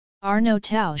Arno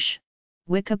Tausch,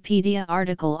 Wikipedia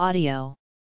article audio.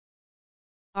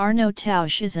 Arno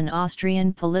Tausch is an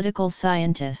Austrian political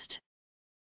scientist.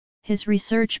 His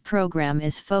research program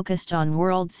is focused on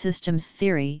world systems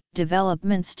theory,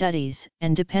 development studies,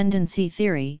 and dependency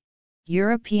theory,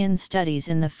 European studies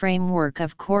in the framework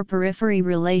of core-periphery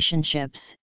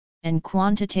relationships, and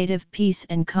quantitative peace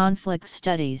and conflict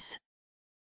studies.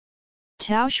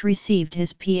 Tausch received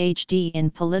his PhD in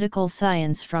political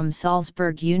science from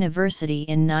Salzburg University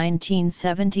in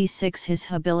 1976. His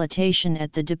habilitation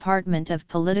at the Department of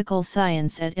Political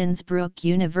Science at Innsbruck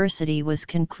University was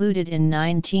concluded in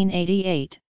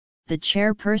 1988. The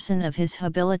chairperson of his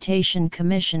habilitation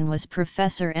commission was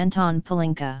Professor Anton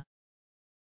Palinka.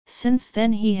 Since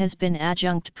then he has been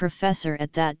adjunct professor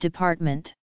at that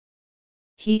department.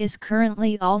 He is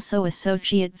currently also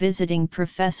Associate Visiting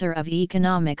Professor of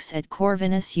Economics at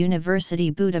Corvinus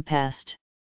University Budapest.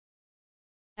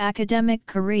 Academic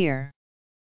career.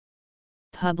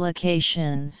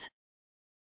 Publications.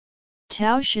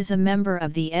 Tausch is a member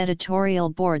of the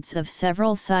editorial boards of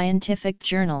several scientific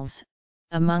journals,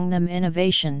 among them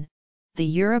Innovation, the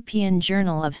European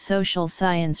Journal of Social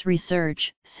Science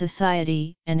Research,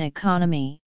 Society and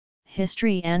Economy,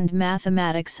 History and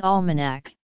Mathematics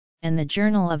Almanac, and the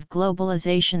Journal of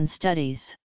Globalization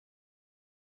Studies.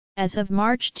 As of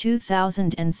March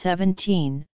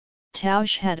 2017,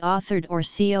 Tausch had authored or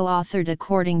co-authored,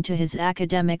 according to his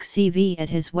academic CV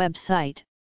at his website,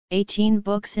 18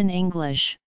 books in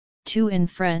English, 2 in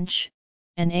French,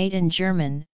 and 8 in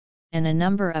German, and a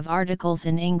number of articles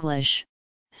in English,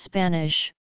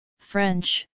 Spanish,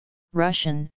 French,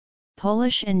 Russian,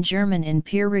 Polish and German in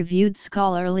peer-reviewed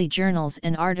scholarly journals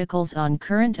and articles on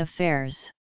current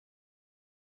affairs.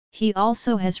 He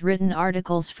also has written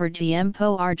articles for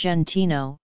Tiempo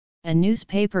Argentino, a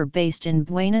newspaper based in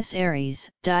Buenos Aires,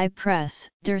 Die Presse,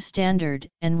 Der Standard,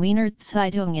 and Wiener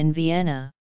Zeitung in Vienna.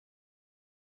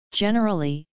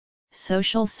 Generally,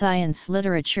 social science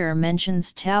literature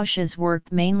mentions Tausch's work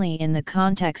mainly in the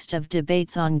context of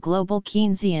debates on global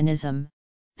Keynesianism,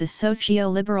 the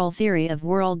socio-liberal theory of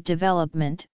world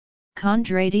development,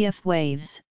 Kondratiev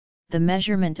waves, the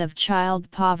measurement of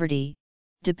child poverty,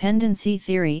 dependency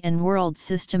theory and world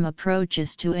system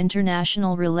approaches to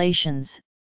international relations,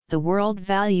 the World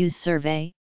Values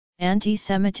Survey,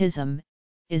 anti-Semitism,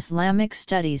 Islamic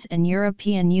studies and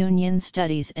European Union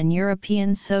studies and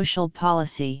European social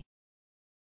policy.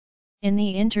 In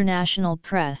the international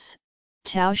press,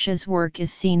 Tausch's work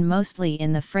is seen mostly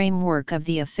in the framework of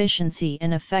the efficiency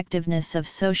and effectiveness of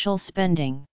social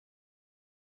spending.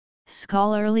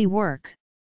 Scholarly work.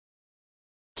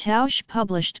 Tausch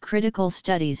published critical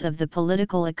studies of the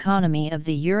political economy of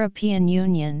the European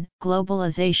Union,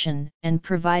 globalization, and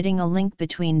providing a link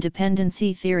between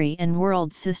dependency theory and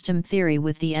world system theory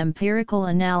with the empirical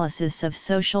analysis of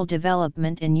social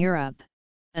development in Europe,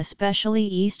 especially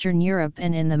Eastern Europe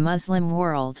and in the Muslim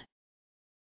world.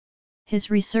 His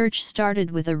research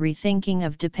started with a rethinking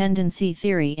of dependency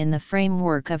theory in the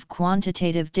framework of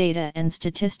quantitative data and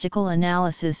statistical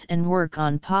analysis and work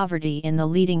on poverty in the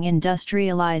leading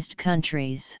industrialized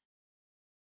countries.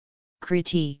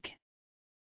 Critique.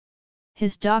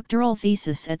 His doctoral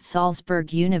thesis at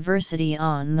Salzburg University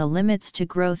on the limits to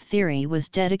growth theory was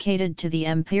dedicated to the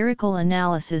empirical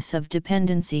analysis of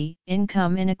dependency,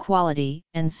 income inequality,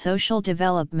 and social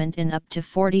development in up to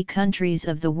 40 countries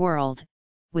of the world,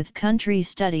 with country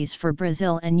studies for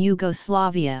Brazil and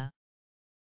Yugoslavia.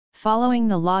 Following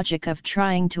the logic of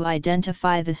trying to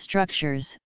identify the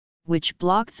structures, which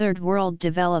block third world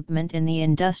development in the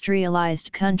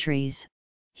industrialized countries,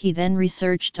 he then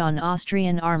researched on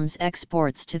Austrian arms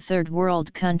exports to third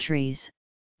world countries,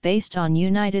 based on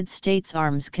United States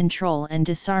Arms Control and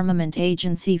Disarmament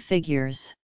Agency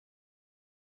figures.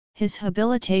 His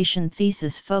habilitation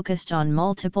thesis focused on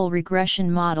multiple regression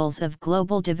models of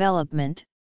global development,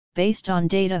 based on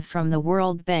data from the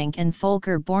World Bank and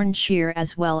Volker Bornscheer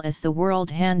as well as the World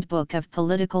Handbook of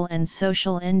Political and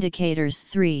Social Indicators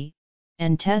 3,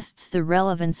 and tests the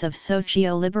relevance of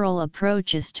socio-liberal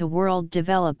approaches to world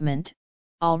development,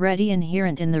 already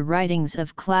inherent in the writings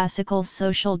of classical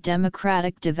social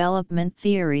democratic development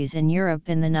theories in Europe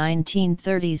in the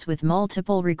 1930s with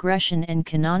multiple regression and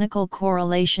canonical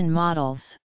correlation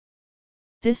models.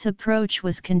 This approach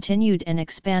was continued and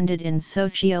expanded in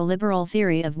socio-liberal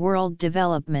theory of world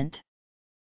development.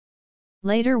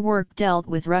 Later work dealt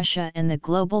with Russia and the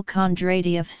global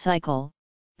Kondratiev cycle,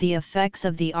 the effects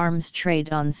of the arms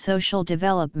trade on social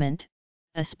development,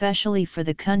 especially for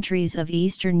the countries of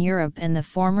Eastern Europe and the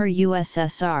former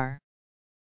USSR.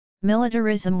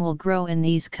 Militarism will grow in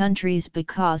these countries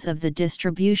because of the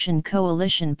distribution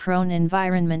coalition-prone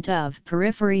environment of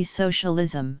periphery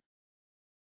socialism.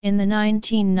 In the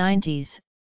 1990s,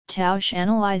 Tausch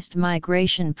analyzed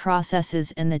migration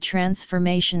processes and the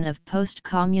transformation of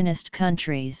post-communist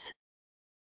countries.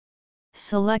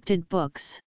 Selected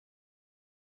books.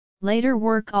 Later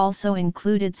work also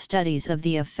included studies of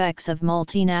the effects of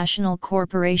multinational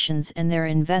corporations and their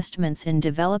investments in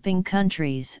developing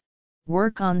countries,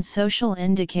 work on social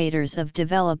indicators of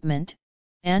development,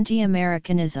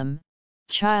 anti-Americanism,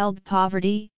 child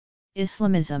poverty,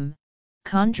 Islamism,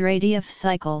 Kondratiev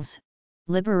cycles,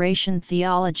 liberation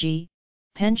theology,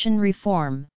 pension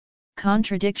reform,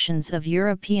 contradictions of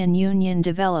European Union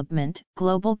development,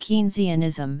 global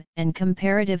Keynesianism and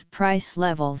comparative price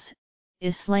levels,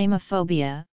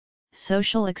 Islamophobia,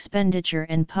 social expenditure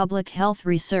and public health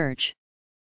research.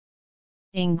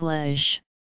 English.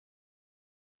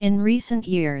 In recent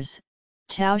years,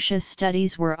 Tausch's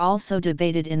studies were also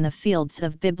debated in the fields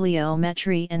of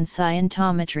bibliometry and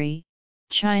scientometry,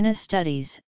 China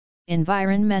studies,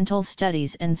 environmental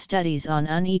studies and studies on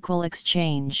unequal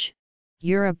exchange,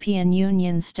 European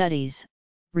Union studies,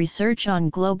 research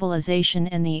on globalization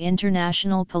and the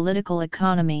international political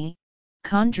economy,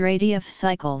 Kondratiev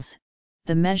cycles,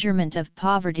 the measurement of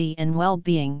poverty and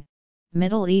well-being,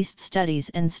 Middle East studies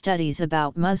and studies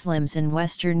about Muslims in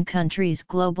Western countries,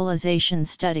 globalization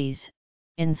studies,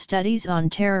 in studies on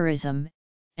terrorism,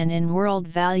 and in world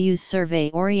values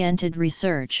survey-oriented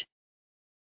research.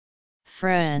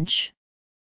 French.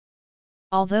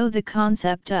 Although the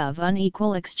concept of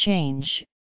unequal exchange,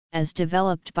 as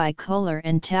developed by Kohler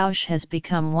and Tausch, has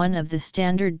become one of the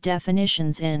standard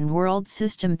definitions in world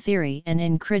system theory and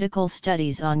in critical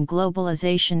studies on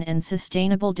globalization and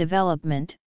sustainable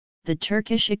development, the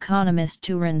Turkish economist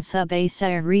Turan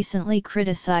Subasir recently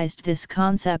criticized this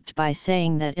concept by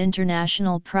saying that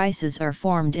international prices are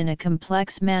formed in a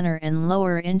complex manner and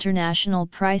lower international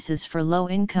prices for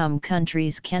low-income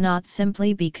countries cannot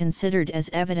simply be considered as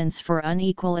evidence for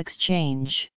unequal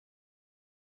exchange.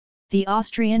 The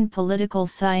Austrian political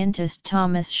scientist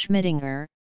Thomas Schmidinger,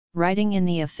 writing in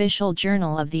the official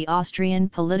journal of the Austrian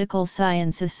Political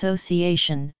Science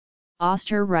Association,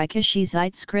 Österreichische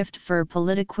Zeitschrift für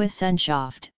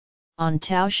Politikwissenschaft, on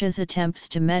Tausch's attempts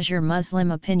to measure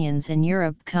Muslim opinions in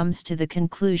Europe comes to the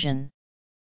conclusion.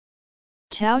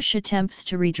 Tausch attempts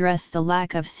to redress the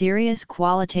lack of serious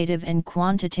qualitative and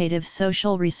quantitative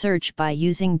social research by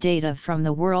using data from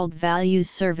the World Values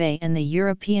Survey and the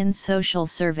European Social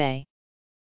Survey.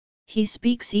 He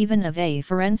speaks even of a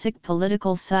forensic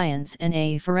political science and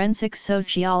a forensic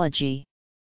sociology.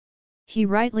 He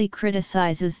rightly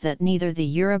criticizes that neither the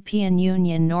European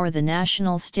Union nor the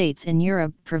national states in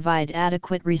Europe provide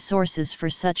adequate resources for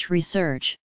such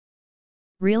research.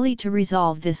 Really, to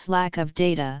resolve this lack of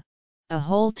data, a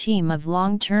whole team of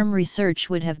long-term research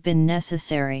would have been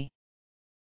necessary.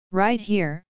 Right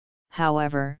here,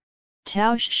 however,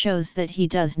 Tausch shows that he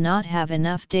does not have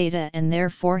enough data and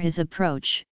therefore his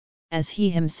approach, as he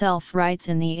himself writes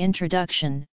in the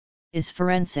introduction, is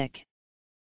forensic.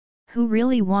 Who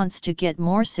really wants to get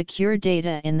more secure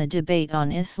data in the debate on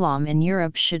Islam in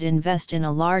Europe should invest in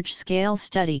a large-scale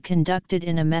study conducted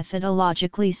in a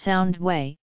methodologically sound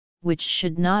way, which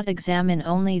should not examine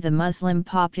only the Muslim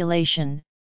population,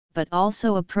 but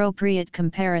also appropriate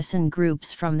comparison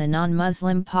groups from the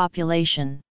non-Muslim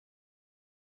population.